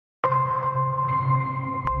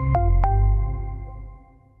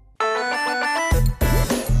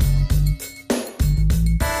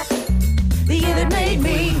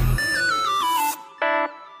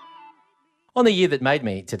On the Year That Made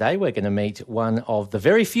Me, today we're going to meet one of the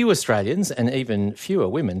very few Australians, and even fewer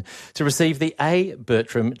women, to receive the A.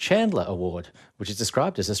 Bertram Chandler Award, which is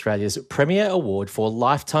described as Australia's premier award for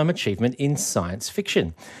lifetime achievement in science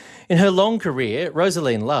fiction. In her long career,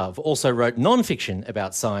 Rosaleen Love also wrote non-fiction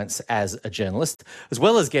about science as a journalist, as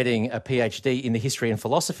well as getting a PhD in the history and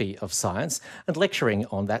philosophy of science and lecturing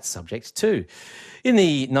on that subject too. In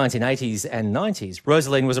the 1980s and 90s,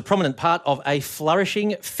 Rosaleen was a prominent part of a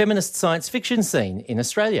flourishing feminist science fiction scene in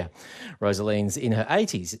Australia. Rosaleen's in her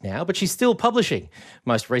 80s now, but she's still publishing,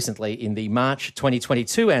 most recently in the March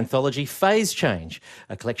 2022 anthology Phase Change,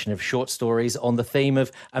 a collection of short stories on the theme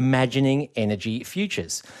of imagining energy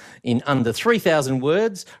futures. In under 3,000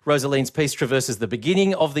 words, Rosaleen's piece traverses the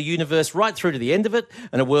beginning of the universe right through to the end of it,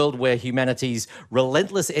 and a world where humanity's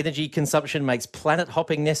relentless energy consumption makes planet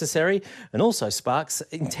hopping necessary and also sparks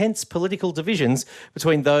intense political divisions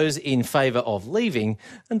between those in favour of leaving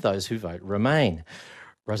and those who vote remain.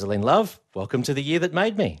 Rosaleen Love, welcome to The Year That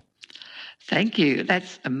Made Me. Thank you.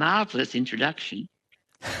 That's a marvellous introduction.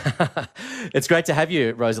 It's great to have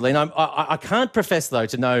you, Rosaleen. I can't profess, though,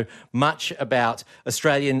 to know much about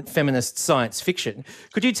Australian feminist science fiction.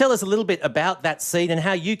 Could you tell us a little bit about that scene and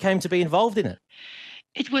how you came to be involved in it?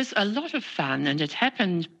 It was a lot of fun, and it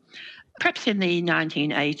happened perhaps in the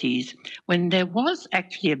 1980s when there was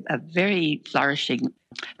actually a very flourishing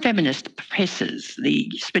feminist presses,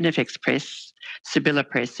 the Spinifex Press, Sibylla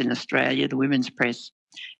Press in Australia, the Women's Press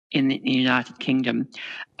in the United Kingdom.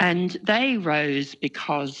 And they rose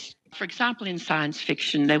because, for example, in science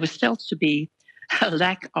fiction, there was felt to be a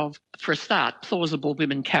lack of, for a start, plausible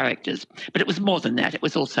women characters. But it was more than that. It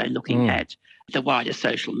was also looking at the wider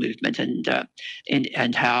social movement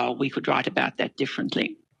and how we could write about that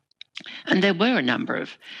differently. And there were a number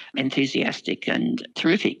of enthusiastic and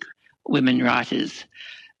terrific women writers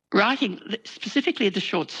writing specifically the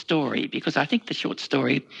short story, because I think the short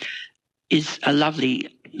story is a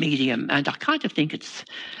lovely medium, and I kind of think its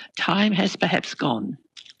time has perhaps gone.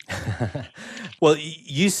 Well,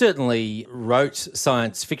 you certainly wrote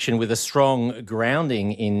science fiction with a strong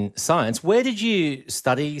grounding in science. Where did you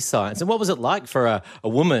study science, and what was it like for a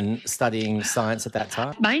woman studying science at that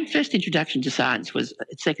time? My first introduction to science was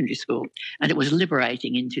at secondary school, and it was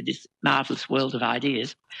liberating into this marvellous world of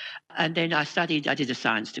ideas. And then I did a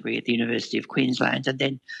science degree at the University of Queensland, and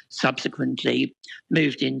then subsequently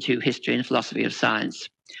moved into history and philosophy of science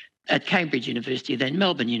at Cambridge University, then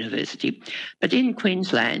Melbourne University. But in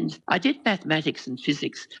Queensland, I did mathematics and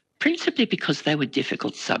physics principally because they were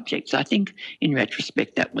difficult subjects. I think in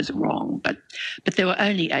retrospect that was wrong, but there were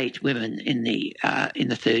only 8 women in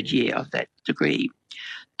the third year of that degree.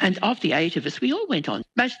 And of the 8 of us, we all went on,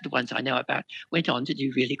 most of the ones I know about, went on to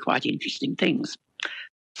do really quite interesting things.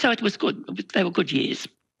 So it was good. They were good years.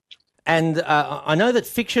 And I know that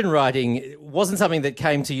fiction writing wasn't something that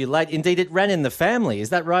came to you late. Indeed, it ran in the family. Is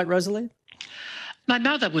that right, Rosaleen? My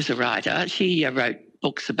mother was a writer. She wrote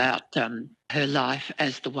books about her life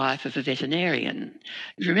as the wife of a veterinarian.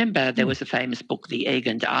 Remember, there was a famous book, The Egg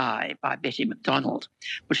and I, by Betty McDonald.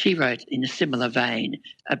 Well, she wrote in a similar vein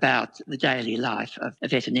about the daily life of a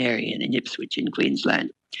veterinarian in Ipswich in Queensland,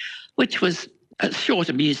 which was short,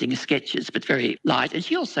 amusing sketches, but very light. And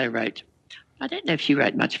she also wrote, I don't know if she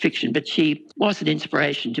wrote much fiction, but she was an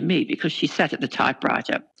inspiration to me because she sat at the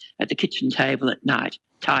typewriter at the kitchen table at night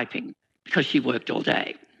typing because she worked all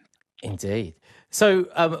day. Indeed. So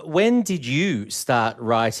when did you start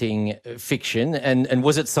writing fiction, and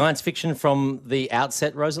was it science fiction from the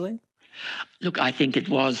outset, Rosaleen? Look, I think it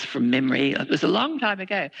was from memory. It was a long time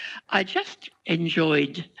ago. I just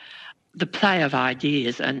enjoyed the play of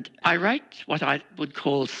ideas, and I wrote what I would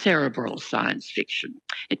call cerebral science fiction.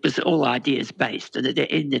 It was all ideas-based, and it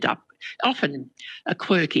ended up often a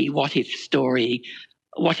quirky what-if story.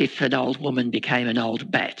 What if an old woman became an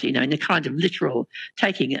old bat, in a kind of literal,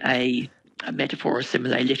 taking a metaphor or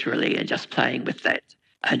simile literally and just playing with that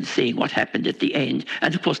and seeing what happened at the end.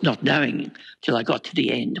 And, of course, not knowing till I got to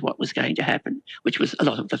the end what was going to happen, which was a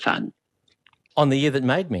lot of the fun. On The Year That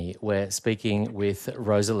Made Me, we're speaking with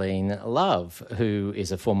Rosaleen Love, who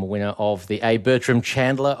is a former winner of the A. Bertram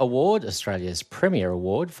Chandler Award, Australia's premier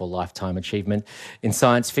award for lifetime achievement in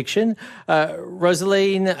science fiction.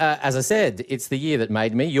 Rosaleen, as I said, it's the year that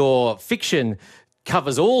made me. Your fiction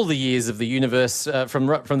covers all the years of the universe from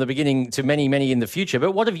the beginning to many, many in the future.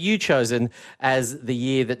 But what have you chosen as the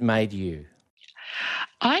year that made you?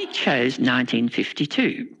 I chose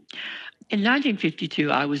 1952. In 1952,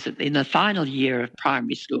 I was in the final year of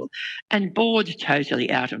primary school and bored totally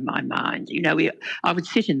out of my mind. I would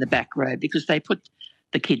sit in the back row because they put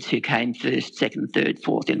the kids who came first, second, third,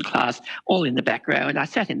 fourth in class, all in the back row. And I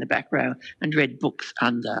sat in the back row and read books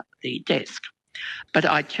under the desk. But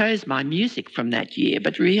I chose my music from that year.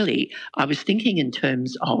 But really, I was thinking in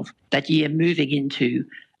terms of that year moving into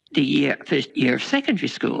the first year of secondary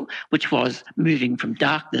school, which was moving from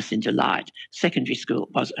darkness into light. Secondary school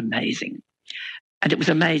was amazing. And it was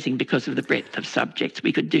amazing because of the breadth of subjects.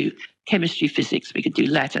 We could do chemistry, physics, we could do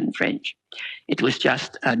Latin, French. It was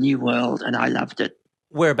just a new world and I loved it.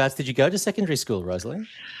 Whereabouts did you go to secondary school, Rosaleen?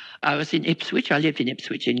 I was in Ipswich. I lived in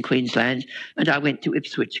Ipswich in Queensland, and I went to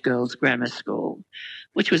Ipswich Girls Grammar School,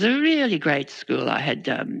 which was a really great school. I had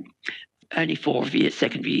only 4 years,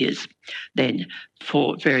 secondary years then,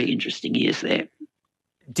 4 very interesting years there.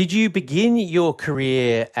 Did you begin your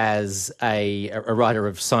career as a writer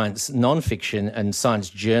of science non-fiction and science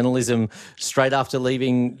journalism straight after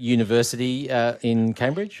leaving university in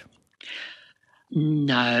Cambridge?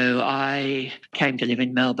 No, I came to live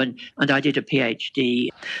in Melbourne and I did a PhD.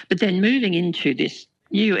 But then moving into this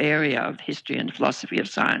new area of history and philosophy of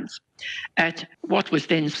science at what was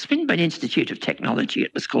then Swinburne Institute of Technology,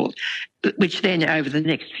 it was called, which then over the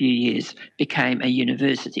next few years became a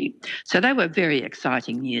university. So they were very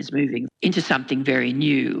exciting years moving into something very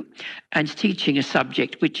new and teaching a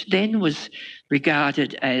subject which then was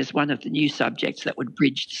regarded as one of the new subjects that would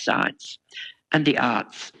bridge the science and the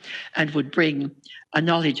arts and would bring a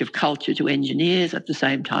knowledge of culture to engineers, at the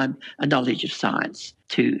same time a knowledge of science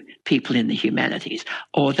to people in the humanities,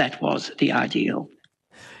 or that was the ideal.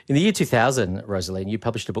 In the year 2000, Rosaleen, you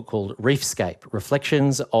published a book called Reefscape,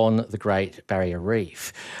 Reflections on the Great Barrier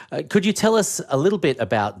Reef. Could you tell us a little bit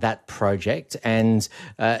about that project and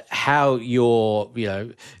how your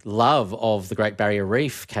love of the Great Barrier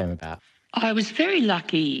Reef came about? I was very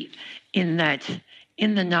lucky in that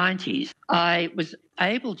in the 90s, I was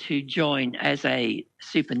able to join as a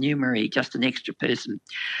supernumerary, just an extra person,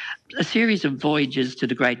 a series of voyages to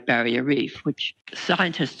the Great Barrier Reef, which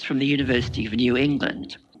scientists from the University of New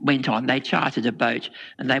England went on. They chartered a boat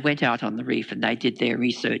and they went out on the reef and they did their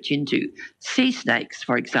research into sea snakes,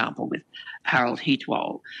 for example, with Harold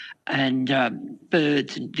Heatwole, and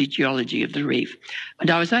birds and the geology of the reef. And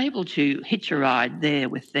I was able to hitch a ride there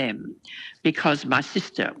with them because my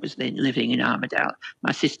sister was then living in Armidale,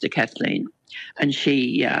 my sister Kathleen, and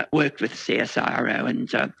she worked with CSIRO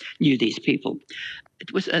and knew these people.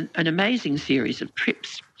 It was an amazing series of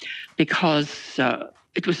trips because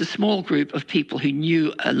it was a small group of people who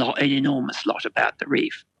knew an enormous lot about the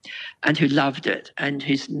reef and who loved it and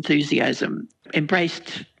whose enthusiasm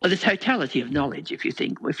embraced the totality of knowledge, if you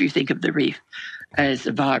think of the reef as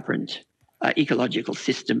a vibrant ecological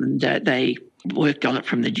system. And they worked on it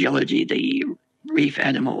from the geology, the reef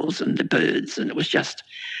animals and the birds, and it was just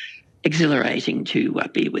exhilarating to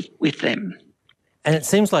be with them. And it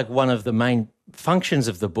seems like one of the main functions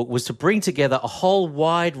of the book was to bring together a whole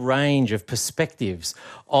wide range of perspectives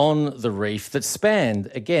on the reef that spanned,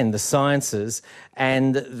 again, the sciences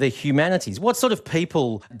and the humanities. What sort of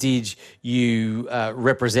people did you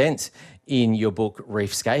represent in your book,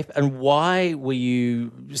 Reefscape, and why were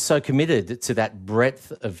you so committed to that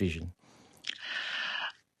breadth of vision?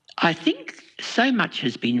 I think so much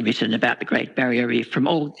has been written about the Great Barrier Reef from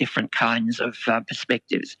all different kinds of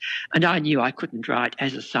perspectives, and I knew I couldn't write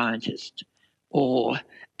as a scientist or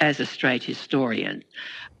as a straight historian.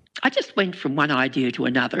 I just went from one idea to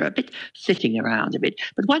another, a bit sitting around a bit.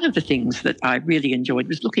 But one of the things that I really enjoyed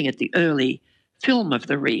was looking at the early film of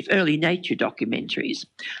the reef, early nature documentaries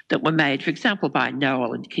that were made, for example, by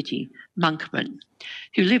Noel and Kitty Monkman,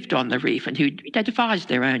 who lived on the reef and who devised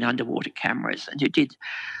their own underwater cameras and who did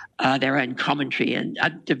their own commentary and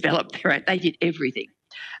developed their own, they did everything.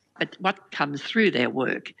 But what comes through their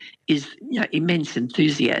work is immense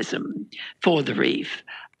enthusiasm for the reef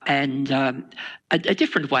and a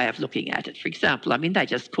different way of looking at it. For example, they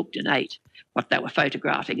just cooked and ate what they were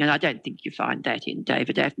photographing, and I don't think you find that in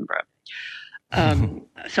David Attenborough.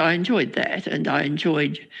 So I enjoyed that, and I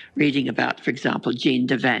enjoyed reading about, for example, Jean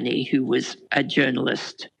Devaney, who was a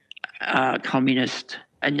journalist, communist,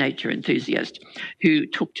 a nature enthusiast, who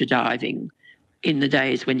took to diving in the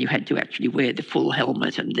days when you had to actually wear the full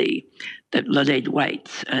helmet and the lead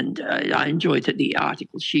weights. And I enjoyed the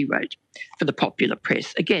articles she wrote for the popular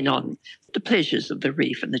press, again, on the pleasures of the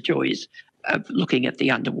reef and the joys of looking at the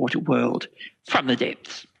underwater world from the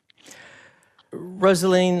depths.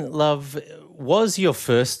 Rosaleen, love, is your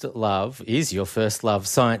first love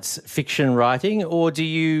science fiction writing, or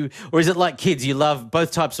is it like kids, you love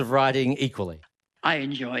both types of writing equally? I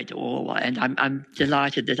enjoy it all, and I'm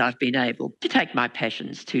delighted that I've been able to take my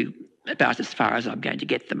passions to about as far as I'm going to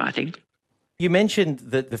get them, I think. You mentioned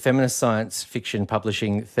that the feminist science fiction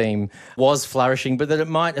publishing theme was flourishing, but that it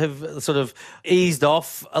might have sort of eased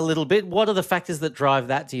off a little bit. What are the factors that drive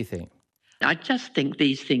that, do you think? I just think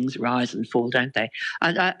these things rise and fall, don't they?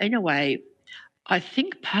 And in a way, I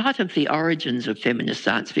think part of the origins of feminist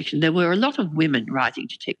science fiction, there were a lot of women writing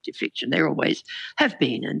detective fiction. There always have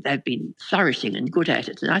been, and they've been flourishing and good at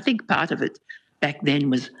it. And I think part of it back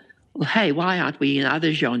then was, well, hey, why aren't we in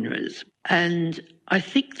other genres? And I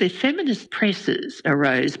think the feminist presses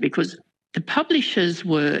arose because the publishers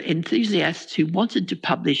were enthusiasts who wanted to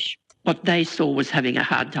publish what they saw was having a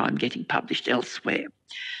hard time getting published elsewhere.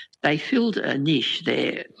 They filled a niche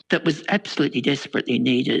there that was absolutely desperately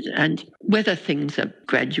needed. And whether things have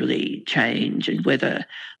gradually changed and whether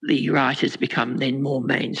the writers become then more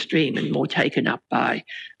mainstream and more taken up by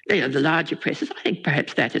the larger presses, I think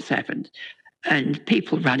perhaps that has happened. And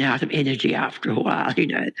people run out of energy after a while,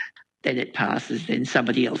 then it passes, then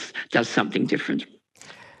somebody else does something different.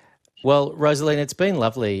 Well, Rosaleen, it's been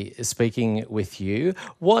lovely speaking with you.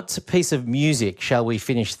 What piece of music shall we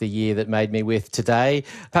finish the year that made me with today?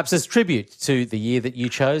 Perhaps as tribute to the year that you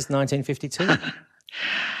chose, 1952.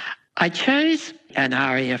 I chose an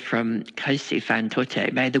aria from Cosi fan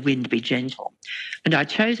tutte, May the Wind Be Gentle. And I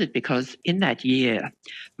chose it because in that year,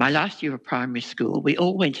 my last year of primary school, we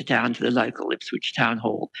all went down to the local Ipswich Town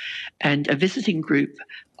Hall, and a visiting group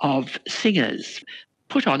of singers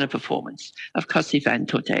put on a performance of Cosi fan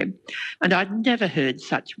tutte. And I'd never heard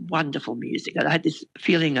such wonderful music. I had this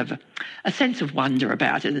feeling of a sense of wonder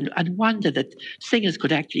about it, and I'd wonder that singers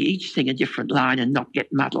could actually each sing a different line and not get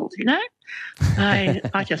muddled,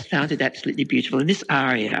 I just found it absolutely beautiful. And this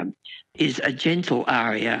aria is a gentle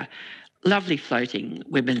aria, lovely floating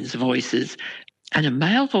women's voices, and a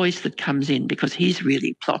male voice that comes in because he's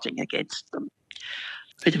really plotting against them.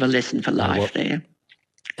 Bit of a lesson for life there.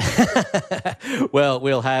 Well,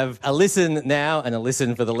 we'll have a listen now and a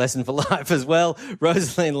listen for the lesson for life as well.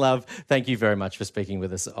 Rosaleen Love, thank you very much for speaking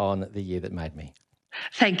with us on The Year That Made Me.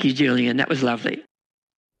 Thank you, Julian. That was lovely.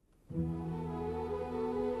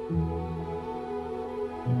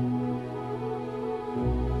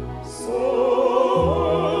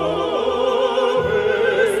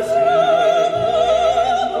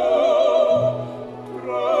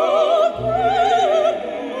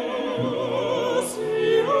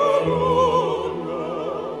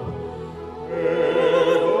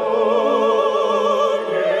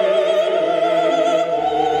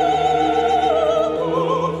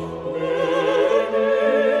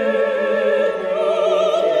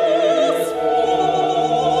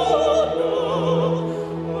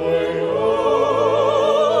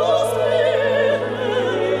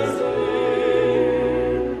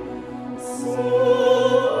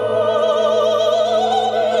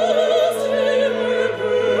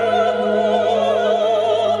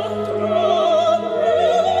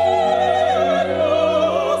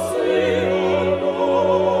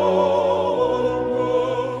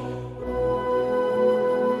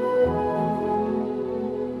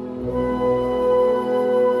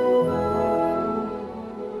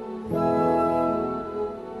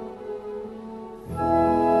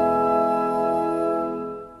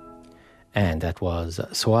 And that was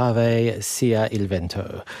Soave sia il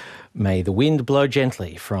vento, May the Wind Blow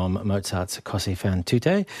Gently from Mozart's Cosi fan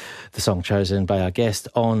tutte, the song chosen by our guest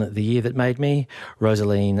on The Year That Made Me,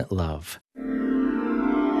 Rosaleen Love.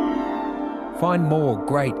 Find more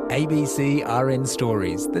great ABC RN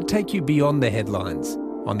stories that take you beyond the headlines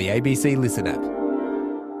on the ABC Listen app.